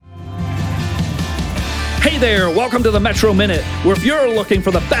Hey there, welcome to the Metro Minute, where if you're looking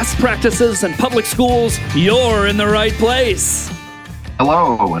for the best practices in public schools, you're in the right place.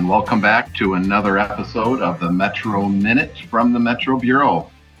 Hello, and welcome back to another episode of the Metro Minute from the Metro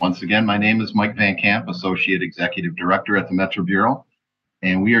Bureau. Once again, my name is Mike Van Camp, Associate Executive Director at the Metro Bureau,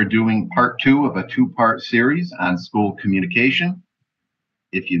 and we are doing part 2 of a 2-part series on school communication.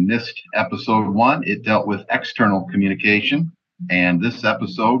 If you missed episode 1, it dealt with external communication. And this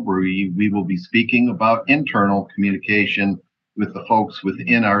episode, where we will be speaking about internal communication with the folks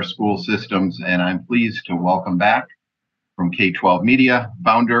within our school systems. And I'm pleased to welcome back from K12 Media,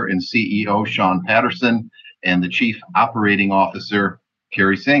 founder and CEO Shawn Patterson, and the Chief Operating Officer,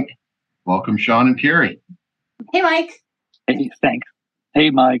 Cari Sinke. Welcome, Shawn and Cari. Hey, Mike. Hey, thanks. Hey,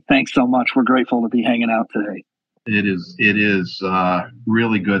 Mike. Thanks so much. We're grateful to be hanging out today. It is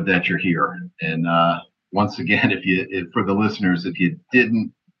really good that you're here. And once again, for the listeners, if you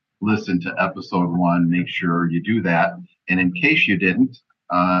didn't listen to episode 1, make sure you do that. And in case you didn't,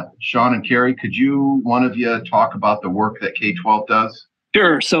 Shawn and Cari, could one of you talk about the work that K12 does?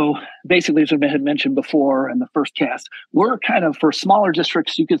 Sure. So basically, as I had mentioned before in the first cast, we're kind of, for smaller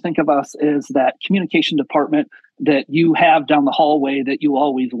districts, you could think of us as that communication department that you have down the hallway that you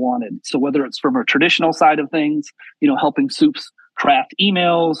always wanted. So whether it's from a traditional side of things, helping soups craft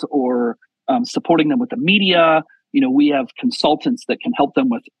emails or supporting them with the media, we have consultants that can help them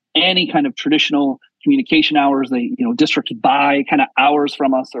with any kind of traditional communication hours. They, districts buy kind of hours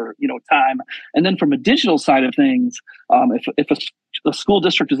from us or, time. And then from a digital side of things, if a school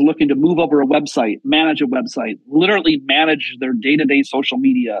district is looking to move over a website, manage a website, literally manage their day-to-day social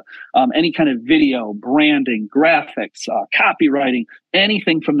media, any kind of video, branding, graphics, copywriting,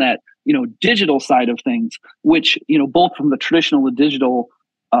 anything from that, digital side of things, which, both from the traditional and digital,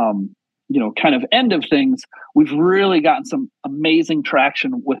 kind of end of things, we've really gotten some amazing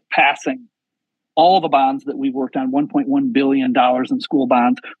traction with passing all the bonds that we've worked on, $1.1 billion in school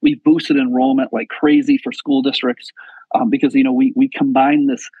bonds. We've boosted enrollment like crazy for school districts because, we combine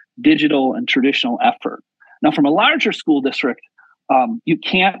this digital and traditional effort. Now, from a larger school district, you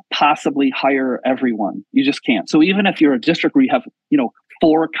can't possibly hire everyone. You just can't. So even if you're a district where you have,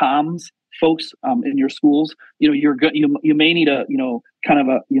 4 comms folks in your schools, you're good. You may need a kind of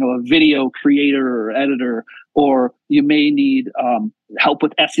a video creator or editor, or you may need help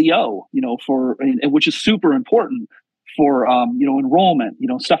with SEO, which is super important for enrollment,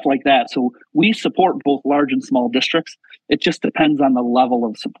 stuff like that. So we support both large and small districts. It just depends on the level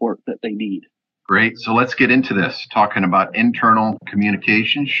of support that they need. Great. So let's get into this, talking about internal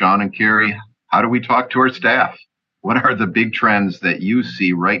communication. Shawn and Cari, how do we talk to our staff? What are the big trends that you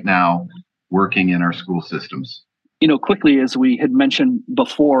see right now working in our school systems? Quickly, as we had mentioned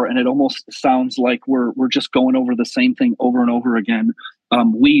before, and it almost sounds like we're just going over the same thing over and over again.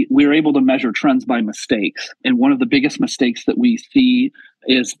 We're able to measure trends by mistakes. And one of the biggest mistakes that we see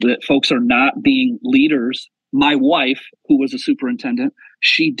is that folks are not being leaders. My wife, who was a superintendent,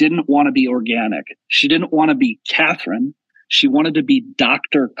 she didn't want to be organic. She didn't want to be Catherine. She wanted to be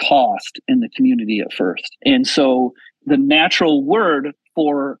Dr. Cost in the community at first. And so the natural word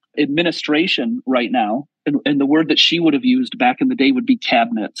for administration right now, and the word that she would have used back in the day would be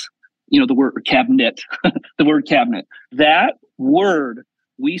cabinets. The word cabinet, the word cabinet. That word,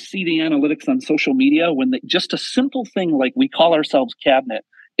 we see the analytics on social media when just a simple thing like we call ourselves cabinet,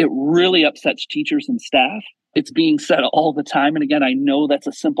 it really upsets teachers and staff. It's being said all the time. And again, I know that's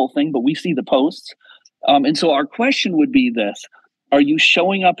a simple thing, but we see the posts. And so our question would be this: are you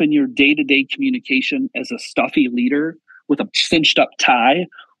showing up in your day-to-day communication as a stuffy leader with a cinched up tie,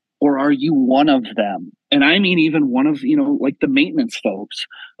 or are you one of them? And I mean, even one of, like the maintenance folks.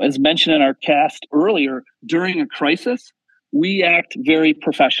 As mentioned in our cast earlier, during a crisis, we act very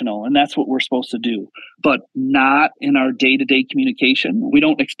professional, and that's what we're supposed to do, but not in our day-to-day communication. We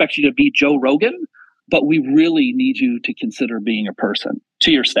don't expect you to be Joe Rogan, but we really need you to consider being a person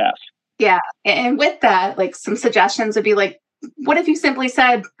to your staff. Yeah. And with that, like some suggestions would be like, what if you simply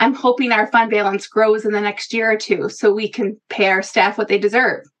said, I'm hoping our fund balance grows in the next year or two so we can pay our staff what they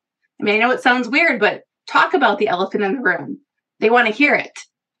deserve? I mean, I know it sounds weird, but talk about the elephant in the room. They want to hear it.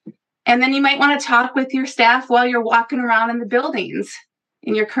 And then you might want to talk with your staff while you're walking around in the buildings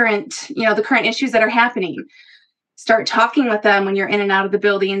in your current, the current issues that are happening. Start talking with them when you're in and out of the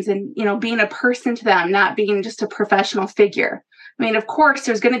buildings and, being a person to them, not being just a professional figure. I mean, of course,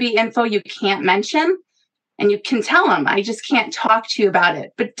 there's going to be info you can't mention, and you can tell them, I just can't talk to you about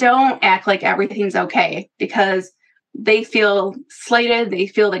it. But don't act like everything's okay, because they feel slighted, they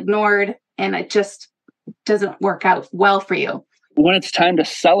feel ignored, and it just doesn't work out well for you. When it's time to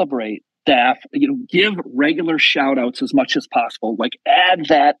celebrate, staff, give regular shout outs as much as possible. Like add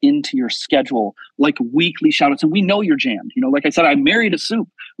that into your schedule, like weekly shout outs. And we know you're jammed. Like I said, I married a soup.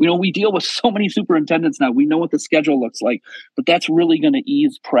 We deal with so many superintendents now. We know what the schedule looks like, but that's really going to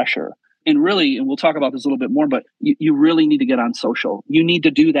ease pressure. And we'll talk about this a little bit more, but you really need to get on social. You need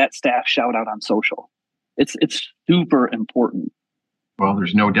to do that staff shout out on social. It's super important. Well,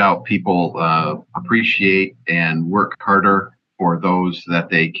 there's no doubt people appreciate and work harder for those that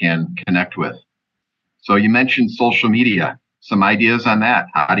they can connect with. So you mentioned social media. Some ideas on that.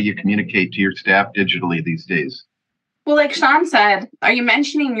 How do you communicate to your staff digitally these days? Well, like Shawn said, are you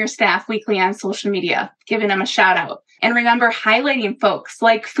mentioning your staff weekly on social media, giving them a shout out? And remember highlighting folks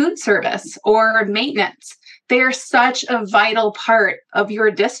like food service or maintenance. They are such a vital part of your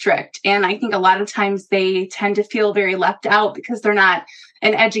district. And I think a lot of times they tend to feel very left out because they're not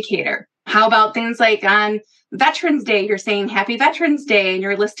an educator. How about things like on Veterans Day, you're saying Happy Veterans Day and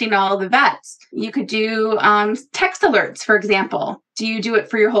you're listing all the vets. You could do text alerts, for example. Do you do it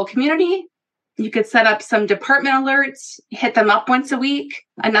for your whole community? You could set up some department alerts, hit them up once a week.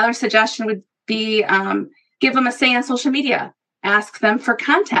 Another suggestion would be give them a say on social media. Ask them for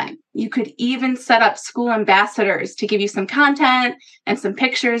content. You could even set up school ambassadors to give you some content and some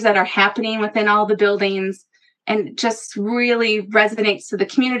pictures that are happening within all the buildings, and just really resonates to the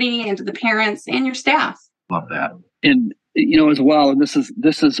community and to the parents and your staff. Love that. And as well, and this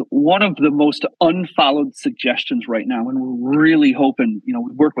is one of the most unfollowed suggestions right now, and we're really hoping, we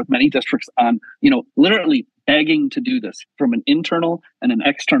work with many districts on, literally begging to do this from an internal and an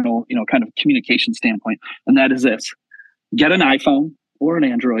external, kind of communication standpoint. And that is this: get an iPhone or an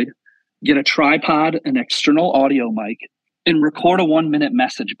Android, get a tripod, an external audio mic, and record a 1-minute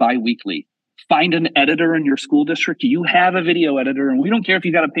message bi-weekly. Find an editor in your school district. You have a video editor, and we don't care if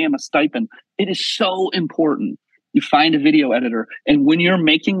you got to pay them a stipend. It is so important. You find a video editor, and when you're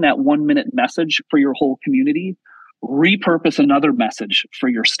making that 1-minute message for your whole community, repurpose another message for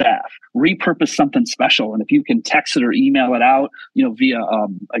your staff. Repurpose something special. And if you can text it or email it out, via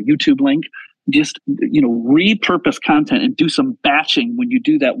a YouTube link, just, repurpose content and do some batching when you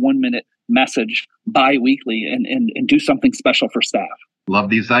do that 1-minute message bi-weekly and do something special for staff. Love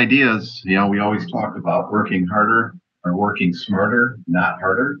these ideas. We always talk about working harder or working smarter, not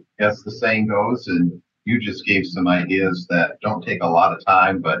harder, as the saying goes. And you just gave some ideas that don't take a lot of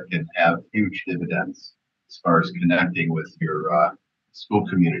time, but can have huge dividends as far as connecting with your school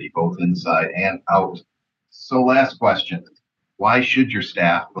community, both inside and out. So last question. Why should your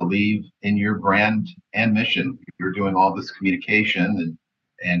staff believe in your brand and mission? You're doing all this communication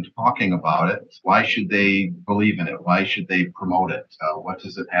and talking about it. Why should they believe in it? Why should they promote it? What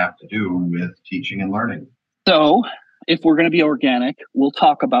does it have to do with teaching and learning? So if we're going to be organic, we'll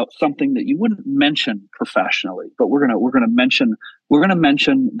talk about something that you wouldn't mention professionally, but we're going to mention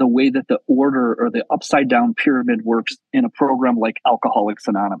the way that the order or the upside down pyramid works in a program like Alcoholics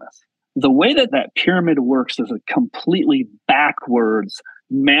Anonymous. The way that pyramid works is a completely backwards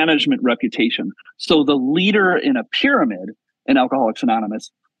management reputation. So the leader in a pyramid in Alcoholics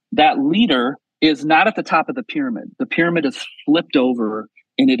Anonymous, that leader is not at the top of the pyramid. The pyramid is flipped over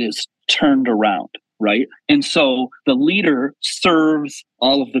and it is turned around, right? And so the leader serves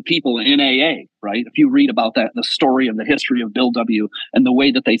all of the people in AA, right? If you read about that, the story of the history of Bill W. and the way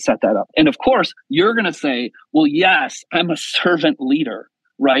that they set that up. And of course, you're going to say, well, yes, I'm a servant leader,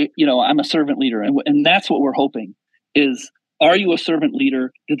 right? I'm a servant leader. And that's what we're hoping is, are you a servant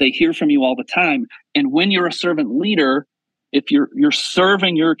leader? Do they hear from you all the time? And when you're a servant leader, if you're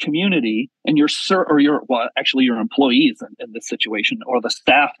serving your community and your employees in this situation, or the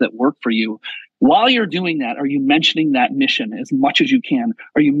staff that work for you, while you're doing that, are you mentioning that mission as much as you can?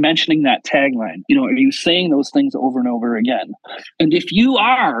 Are you mentioning that tagline? Are you saying those things over and over again? And if you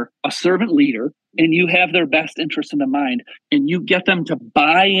are a servant leader and you have their best interest in the mind and you get them to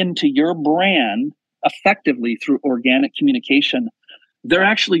buy into your brand effectively through organic communication, they're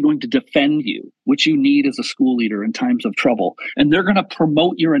actually going to defend you, which you need as a school leader in times of trouble. And they're going to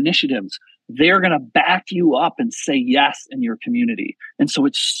promote your initiatives. They're going to back you up and say yes in your community. And so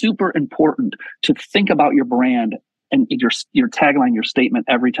it's super important to think about your brand and your tagline, your statement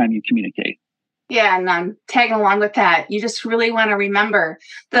every time you communicate. Yeah, and I'm tagging along with that. You just really want to remember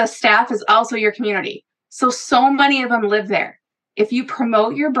the staff is also your community. So many of them live there. If you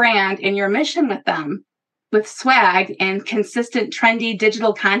promote your brand and your mission with them, with swag and consistent, trendy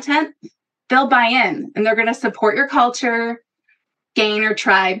digital content, they'll buy in and they're going to support your culture, gain or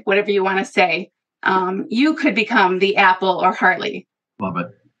tribe, whatever you want to say. You could become the Apple or Harley. Love it.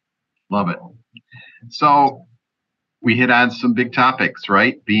 Love it. So we hit on some big topics,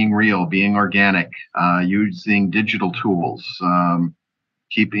 right? Being real, being organic, using digital tools,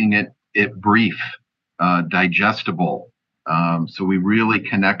 keeping it it brief, digestible. So we really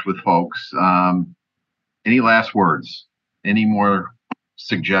connect with folks. Any last words? Any more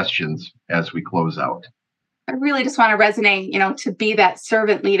suggestions as we close out? I really just want to resonate, to be that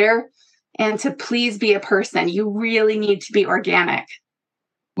servant leader and to please be a person. You really need to be organic.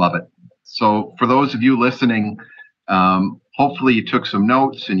 Love it. So for those of you listening, hopefully you took some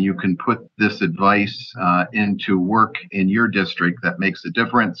notes and you can put this advice into work in your district that makes a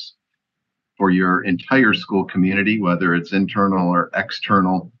difference for your entire school community, whether it's internal or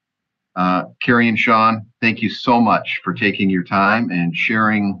external. Cari and Shawn, thank you so much for taking your time and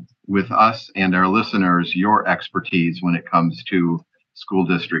sharing with us and our listeners your expertise when it comes to school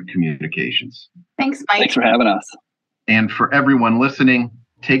district communications. Thanks, Mike. Thanks for having us. And for everyone listening,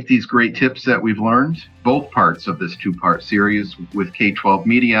 take these great tips that we've learned, both parts of this two-part series with K12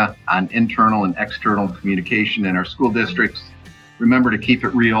 Media on internal and external communication in our school districts. Remember to keep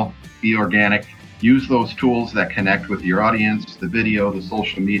it real, be organic, use those tools that connect with your audience, the video, the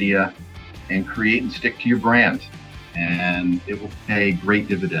social media, and create and stick to your brand. And it will pay great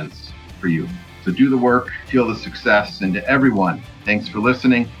dividends for you. So do the work, feel the success, and to everyone, thanks for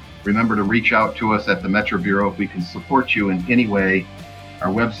listening. Remember to reach out to us at the Metro Bureau if we can support you in any way. Our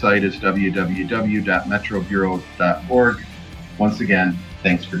website is www.metrobureau.org. Once again,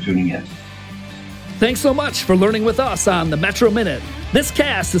 thanks for tuning in. Thanks so much for learning with us on the Metro Minute. This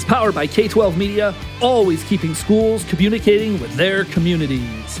cast is powered by K12 Media, always keeping schools communicating with their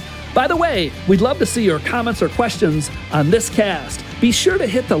communities. By the way, we'd love to see your comments or questions on this cast. Be sure to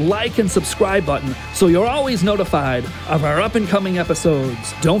hit the like and subscribe button so you're always notified of our up-and-coming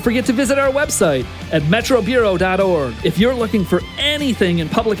episodes. Don't forget to visit our website at metrobureau.org if you're looking for anything in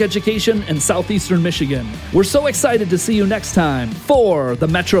public education in southeastern Michigan. We're so excited to see you next time for the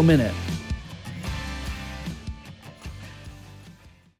Metro Minute.